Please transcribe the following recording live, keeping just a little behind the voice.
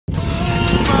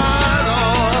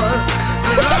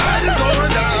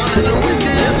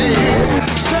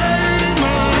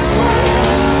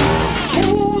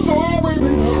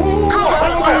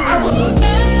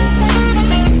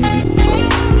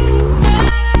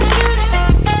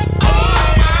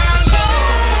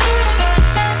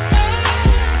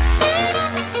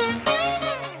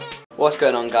What's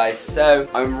going on, guys? So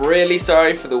I'm really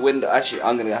sorry for the window. Actually,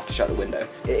 I'm gonna have to shut the window.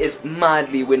 It is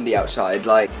madly windy outside.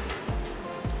 Like,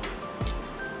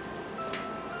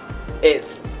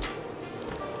 it's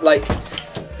like,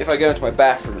 if I go into my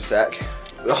bathroom a sec,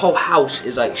 the whole house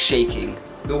is like shaking.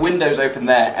 The window's open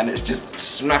there and it's just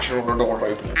smashing all the doors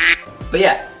open. But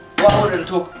yeah, what I wanted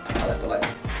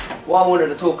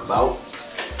to talk about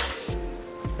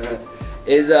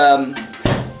is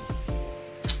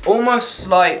almost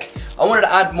like I wanted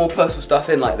to add more personal stuff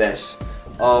in like this,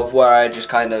 of where I just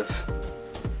kind of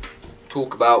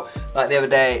talk about, like the other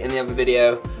day in the other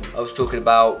video I was talking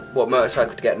about what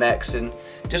motorcycle to get next and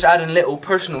just adding little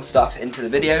personal stuff into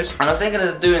the videos. And I was thinking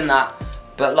of doing that,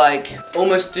 but like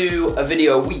almost do a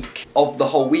video a week of the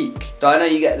whole week. So I know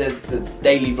you get the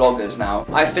daily vloggers now.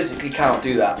 I physically cannot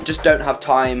do that. Just don't have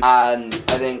time, and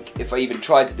I think if I even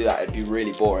tried to do that it'd be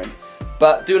really boring.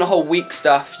 But doing a whole week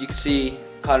stuff, you can see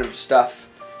kind of stuff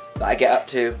that I get up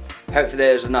to. Hopefully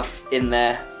there's enough in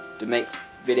there to make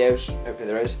videos, hopefully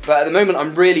there is. But at the moment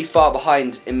I'm really far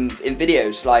behind in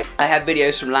videos. Like, I have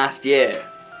videos from last year,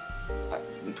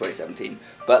 in 2017,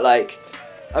 but like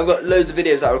I've got loads of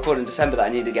videos that I recorded in December that I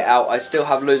need to get out. I still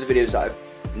have loads of videos that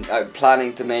I'm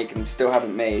planning to make and still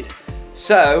haven't made.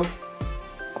 So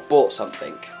I bought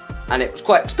something and it was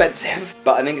quite expensive,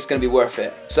 but I think it's going to be worth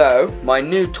it. So my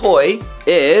new toy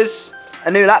is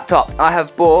a new laptop. I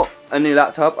have bought a new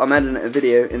laptop. I'm editing a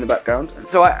video in the background.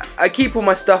 So I keep all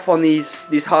my stuff on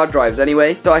these hard drives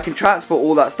anyway, so I can transport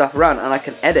all that stuff around and I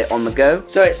can edit on the go.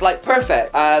 So it's like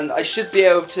perfect, and I should be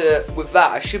able to, with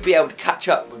that, I should be able to catch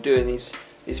up with doing these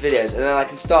videos, and then I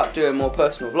can start doing more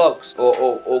personal vlogs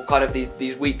or kind of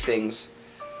these week things.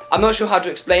 I'm not sure how to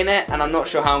explain it, and I'm not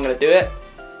sure how I'm going to do it,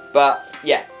 but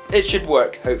yeah, it should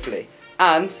work, hopefully.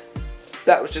 And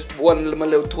that was just one of my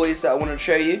little toys that I wanted to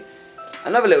show you.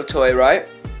 Another little toy, right?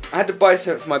 I had to buy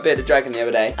something for my bearded dragon the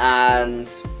other day,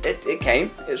 and it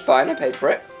came. It was fine, I paid for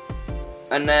it.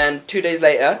 And then 2 days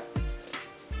later,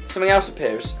 something else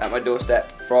appears at my doorstep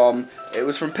it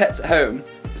was from Pets at Home,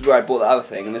 is where I bought the other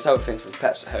thing, and this other thing's from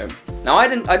Pets at Home. Now I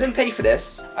didn't pay for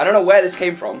this. I don't know where this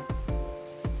came from.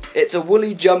 It's a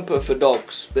woolly jumper for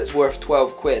dogs that's worth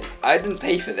 12 quid. I didn't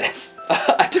pay for this.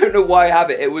 I don't know why I have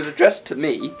it. It was addressed to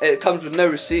me. It comes with no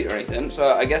receipt or anything,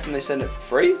 so I guess they send it for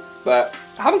free, but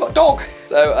I haven't got a dog.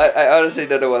 So I honestly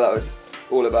don't know what that was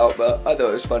all about, but I thought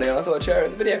it was funny and I thought I'd share it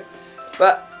in the video.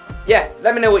 But yeah,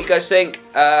 let me know what you guys think.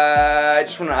 I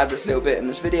just want to add this little bit in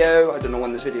this video. I don't know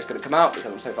when this video is going to come out because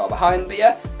I'm so far behind, but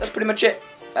yeah, that's pretty much it.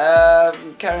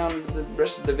 Carry on with the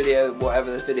rest of the video,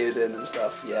 whatever this video is in and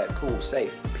stuff. Yeah, cool,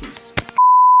 safe, peace.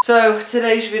 So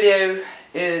today's video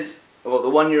is, well, the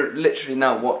one you're literally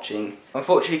now watching,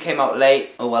 unfortunately came out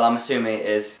late, or well, I'm assuming it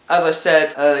is. As I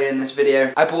said earlier in this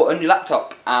video, I bought a new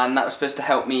laptop, and that was supposed to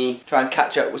help me try and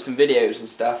catch up with some videos and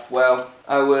stuff. Well,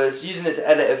 I was using it to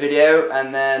edit a video,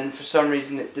 and then for some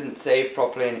reason it didn't save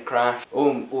properly and it crashed.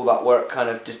 All that work kind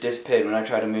of just disappeared when I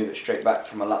tried to move it straight back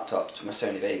from my laptop to my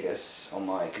Sony Vegas on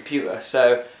my computer.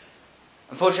 So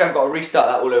unfortunately I've got to restart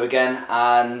that all over again,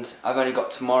 and I've only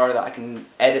got tomorrow that I can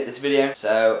edit this video,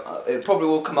 so it probably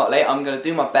will come out late. I'm going to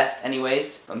do my best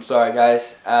anyways. I'm sorry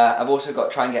guys. I've also got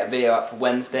to try and get a video out for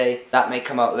Wednesday. That may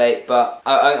come out late, but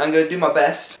I'm going to do my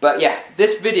best. But yeah,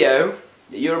 this video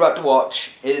that you're about to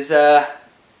watch is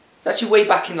it's actually way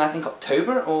back in, I think,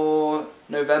 October or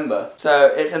November.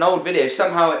 So it's an old video.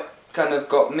 Somehow it kind of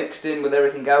got mixed in with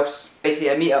everything else.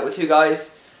 Basically I meet up with two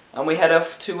guys and we head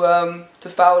off to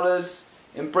Fowler's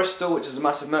in Bristol, which is a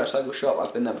massive motorcycle shop.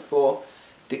 I've been there before.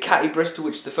 Ducati Bristol,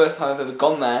 which is the first time I've ever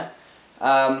gone there,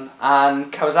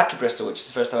 and Kawasaki Bristol, which is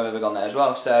the first time I've ever gone there as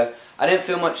well. So I didn't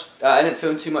film much. I didn't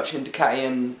film too much in Ducati,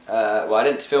 and well, I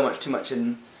didn't film too much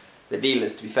in the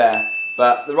dealers, to be fair.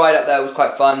 But the ride up there was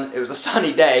quite fun. It was a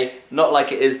sunny day, not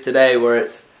like it is today, where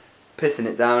it's pissing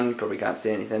it down. You probably can't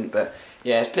see anything, but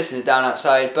yeah, it's pissing it down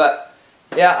outside. But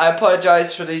yeah, I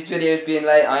apologise for these videos being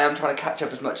late. I am trying to catch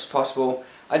up as much as possible.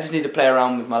 I just need to play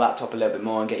around with my laptop a little bit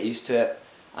more and get used to it.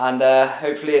 And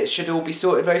hopefully it should all be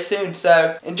sorted very soon.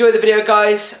 So enjoy the video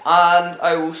guys, and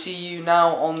I will see you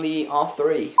now on the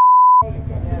R3. Yeah,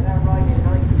 they're riding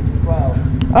 90s as well.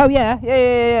 Oh yeah.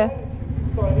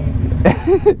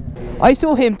 I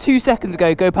saw him 2 seconds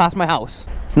ago go past my house.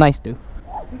 It's nice too.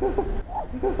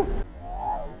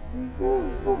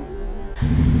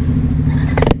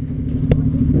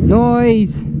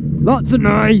 Noise! Lots of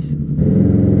noise!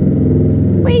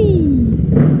 Whee!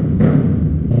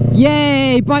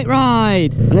 Yay! Bike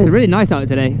ride! And it's really nice out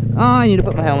today. Oh, I need to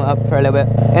put my helmet up for a little bit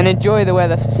and enjoy the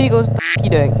weather. Seagulls, what are you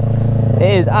doing?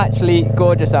 It is actually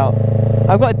gorgeous out.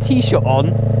 I've got a t-shirt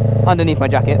on underneath my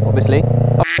jacket, obviously.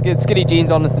 fucking skinny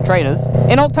jeans on and some trainers.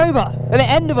 In October! At the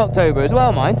end of October as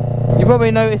well, mind. You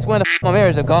probably noticed when my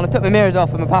mirrors have gone. I took my mirrors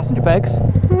off with my passenger pegs.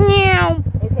 Meow.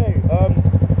 Okay,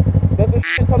 there's a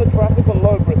shit ton of traffic on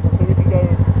Lower Bristol, so we can go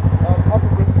Upper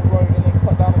Bristol Road and then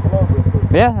cut down into Lower Bristol.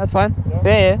 Yeah, that's fine.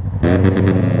 Yeah.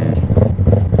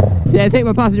 So yeah, I take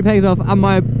my passenger pegs off and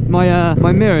my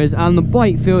mirrors, and the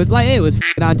bike feels like it was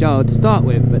f***ing agile to start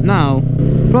with, but now,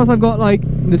 plus I've got like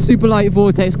the super light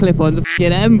Vortex clip-ons, a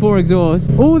f***ing M4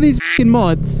 exhaust, all these f***ing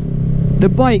mods, the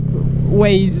bike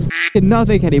weighs f***ing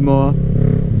nothing anymore,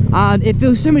 and it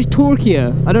feels so much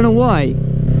torquier. I don't know why.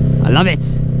 I love it.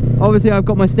 Obviously I've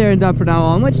got my steering damper now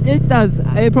on, which it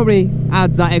probably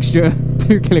adds that extra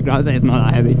 2 kilograms. It's not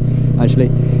that heavy, actually.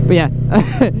 But yeah,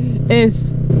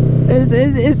 it's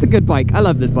a good bike. I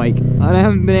love this bike, and I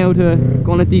haven't been able to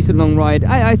go on a decent long ride.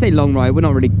 I say long ride, we're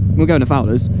going to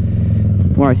Fowlers,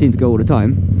 where I seem to go all the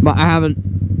time, but I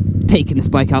haven't taken this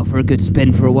bike out for a good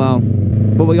spin for a while.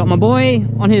 But we got my boy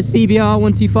on his CBR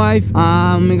 125,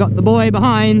 we got the boy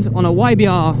behind on a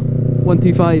YBR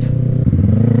 125.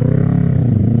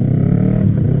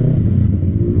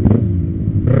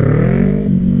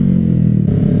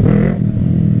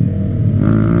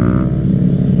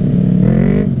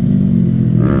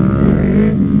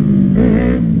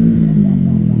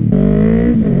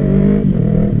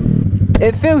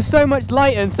 It feels so much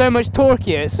lighter and so much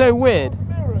torquier, it's so weird.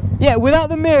 Yeah, without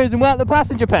the mirrors and without the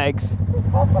passenger pegs.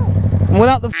 And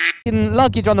without the f***ing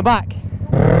luggage on the back.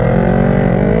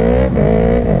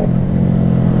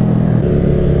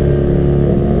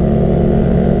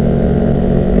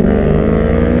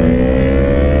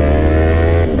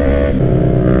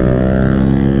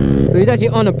 So he's actually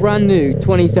on a brand new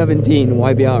 2017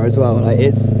 YBR as well. Like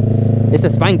it's a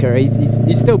spanker,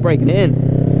 he's still breaking it in.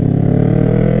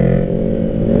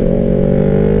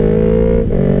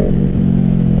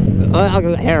 I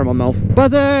got hair in my mouth.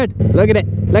 Buzzard! Look at it!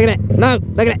 Look at it! No!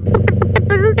 Look at it!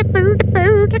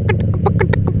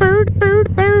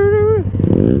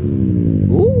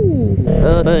 Ooh!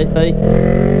 Hey.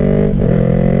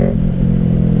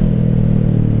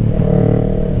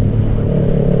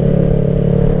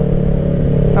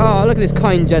 Oh, look at this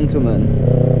kind gentleman.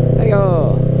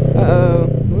 Hey-oh! Uh-oh!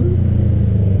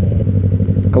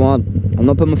 Come on! I'm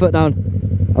not putting my foot down!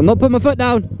 I'm not putting my foot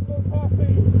down!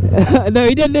 No,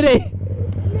 he didn't, did he? He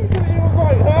was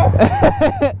like, huh?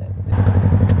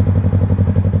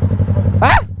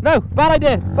 Ah! No! Bad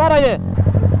idea! Bad idea!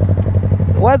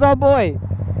 Where's our boy?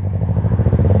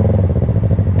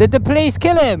 Did the police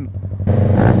kill him?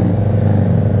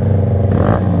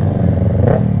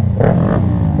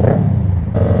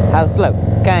 How slow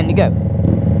can you go?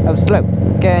 How slow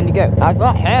can you go? I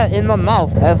got hair in my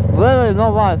mouth. Look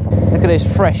at those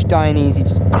fresh Dainese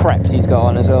crepes he's got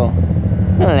on as well.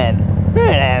 Look at them. Look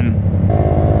at them.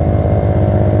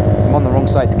 I'm on the wrong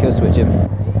side to kill switch him.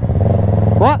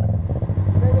 What?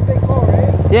 There's a big lorry.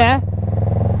 Yeah?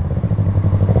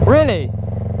 Really?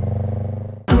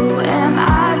 Who am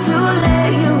I to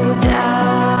let you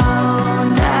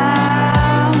down, down,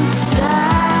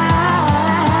 down?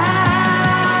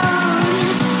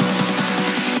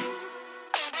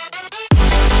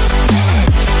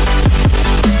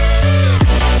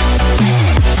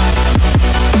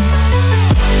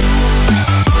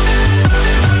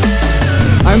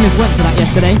 I almost went to that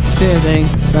yesterday, seriously,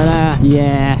 but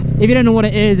yeah. If you don't know what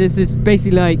it is, it's this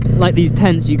basically like these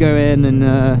tents you go in, and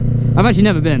I've actually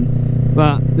never been,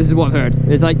 but this is what I've heard.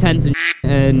 It's like tents and shit,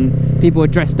 and people are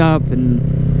dressed up and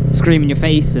scream in your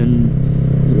face and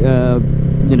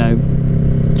you know,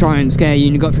 try and scare you,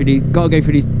 and you got to go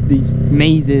through these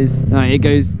mazes. It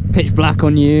goes pitch black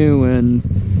on you, and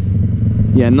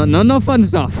yeah, not fun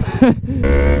stuff.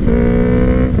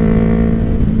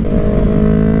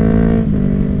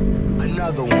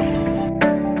 Another one.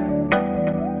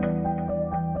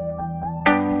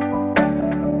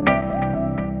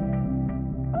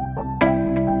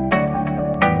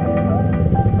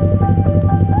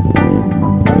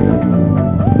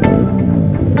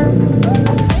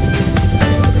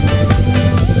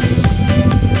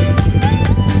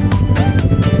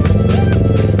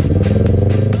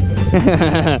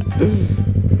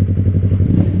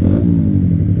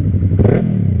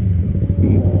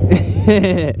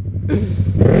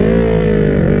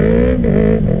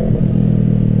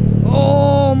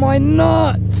 Oh, my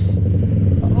nuts!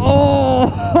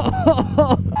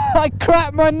 Oh, I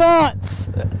cracked my nuts!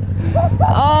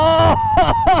 Oh,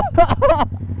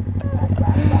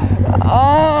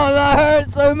 oh, that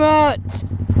hurts so much!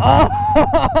 Oh,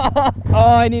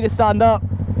 oh, I need to stand up.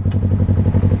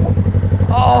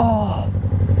 Oh,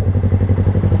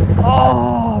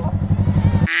 oh,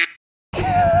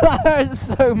 that hurts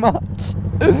so much.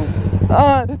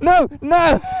 No,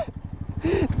 no.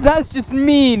 That's just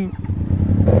mean.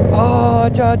 Oh,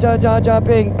 Jar Jar Jar Jar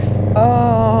Binks.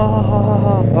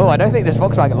 Oh, I don't think this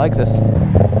Volkswagen likes us.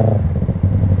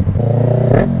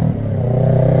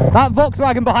 That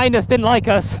Volkswagen behind us didn't like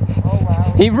us. Oh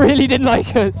wow. He really didn't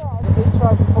like us. If he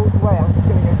tries to pull away, I'm just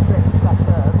going to go straight into that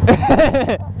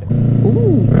curve.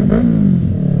 Ooh.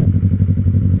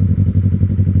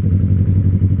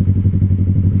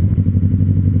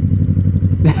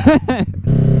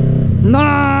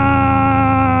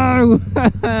 No!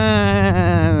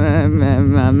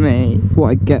 Mate. What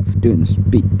I get for doing the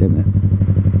speed limit.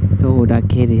 Oh, that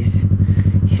kid is...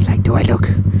 He's like, do I look?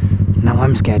 Now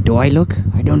I'm scared. Do I look?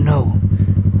 I don't know.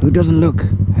 Who doesn't look?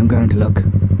 I'm going to look.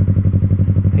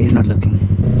 He's not looking.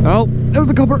 Oh, there was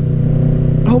a copper.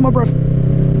 Hold my breath.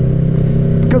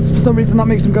 Because for some reason that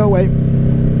makes him go away.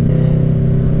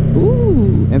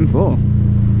 Ooh, M4.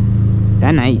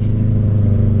 They're nice.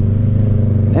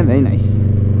 They're very nice.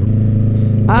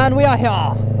 And we are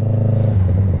here.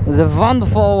 The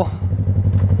wonderful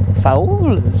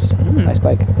Fowls. Nice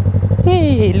bike.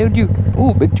 Hey, little Duke.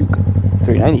 Ooh, big Duke.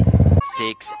 390.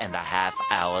 6.5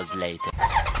 hours later.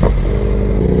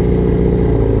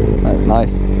 That's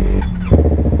nice.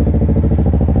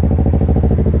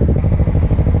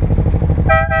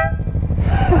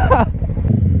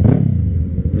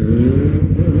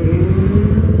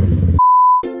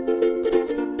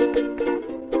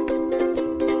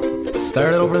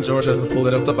 Started over in Georgia, pulled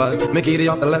it up the back, McGeady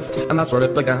off the left, and that's where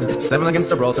it began. 7 against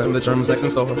Gibraltar, the Germans next in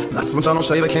store. That's when John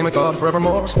O'Shea became a god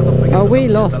forevermore. Oh, we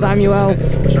lost Samuel. I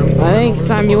think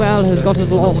Samuel has got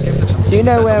us lost. Do you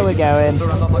know where we're going?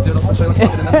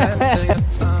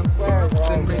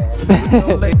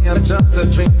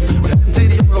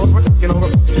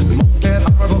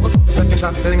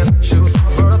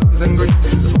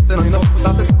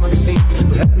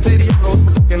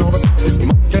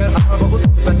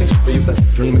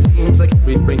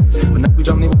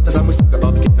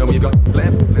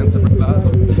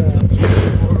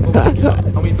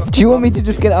 Do you want me to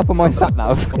just get it up on my sat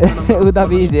nav? Would that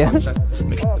be easier?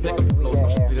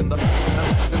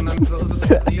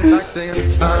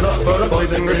 Stand up for the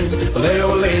boys in green.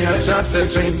 Lay had a chance to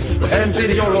dream. We're heading to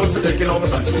the Euros, we're taking over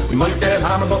France. We might get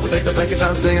hammered, but we'll take the flanking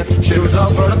chance singing. Shoes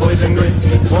off for the boys in green.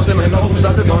 It's one thing I know is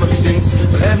that there's gonna be scenes.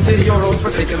 So we're heading to the Euros,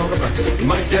 we're taking over France. We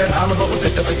might get hammered, but we'll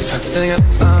take the flanking chance singing.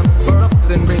 Stand up for the boys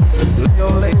in green.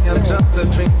 Lay had a chance to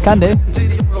dream. Can do.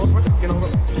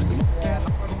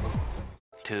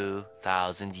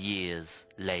 2,000 years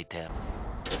later.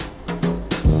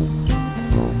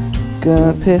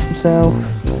 Gonna piss myself.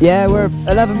 Yeah, we're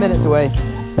 11 minutes away.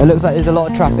 It looks like there's a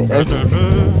lot of traffic though. I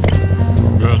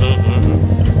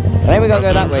think we gotta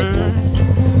go that way.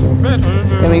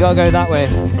 Yeah, we gotta go that way,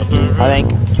 I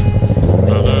think.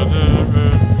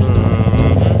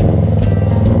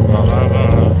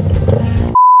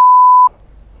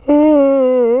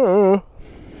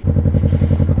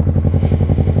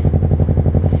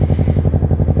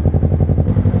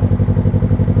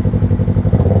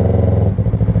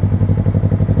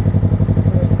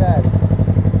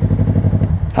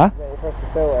 Huh? You press the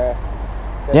filter.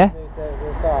 So Yeah? it moves over to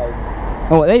the side.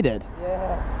 Oh, what they did?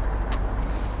 Yeah.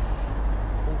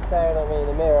 He's staring at me in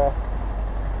the mirror.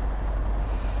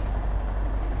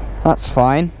 That's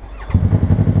fine.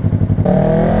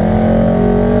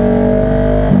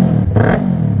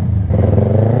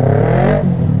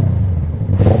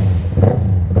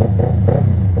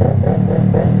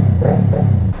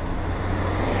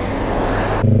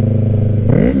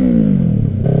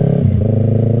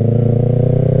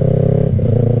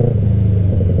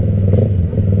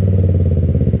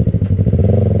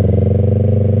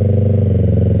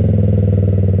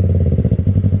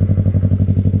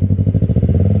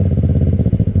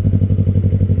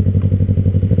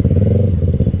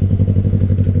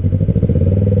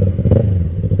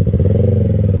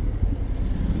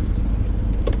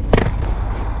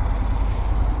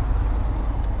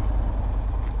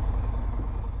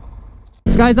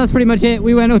 So guys, that's pretty much it.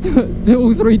 We went up to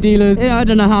all 3 dealers. I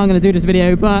don't know how I'm going to do this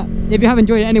video, but if you have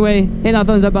enjoyed it anyway, hit that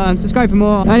thumbs up button, subscribe for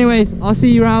more. Anyways, I'll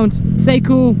see you around. Stay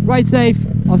cool, ride safe.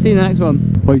 I'll see you in the next one.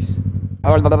 Peace.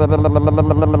 What? You know the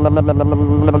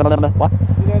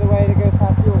way that goes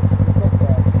past yours?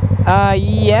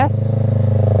 Yes.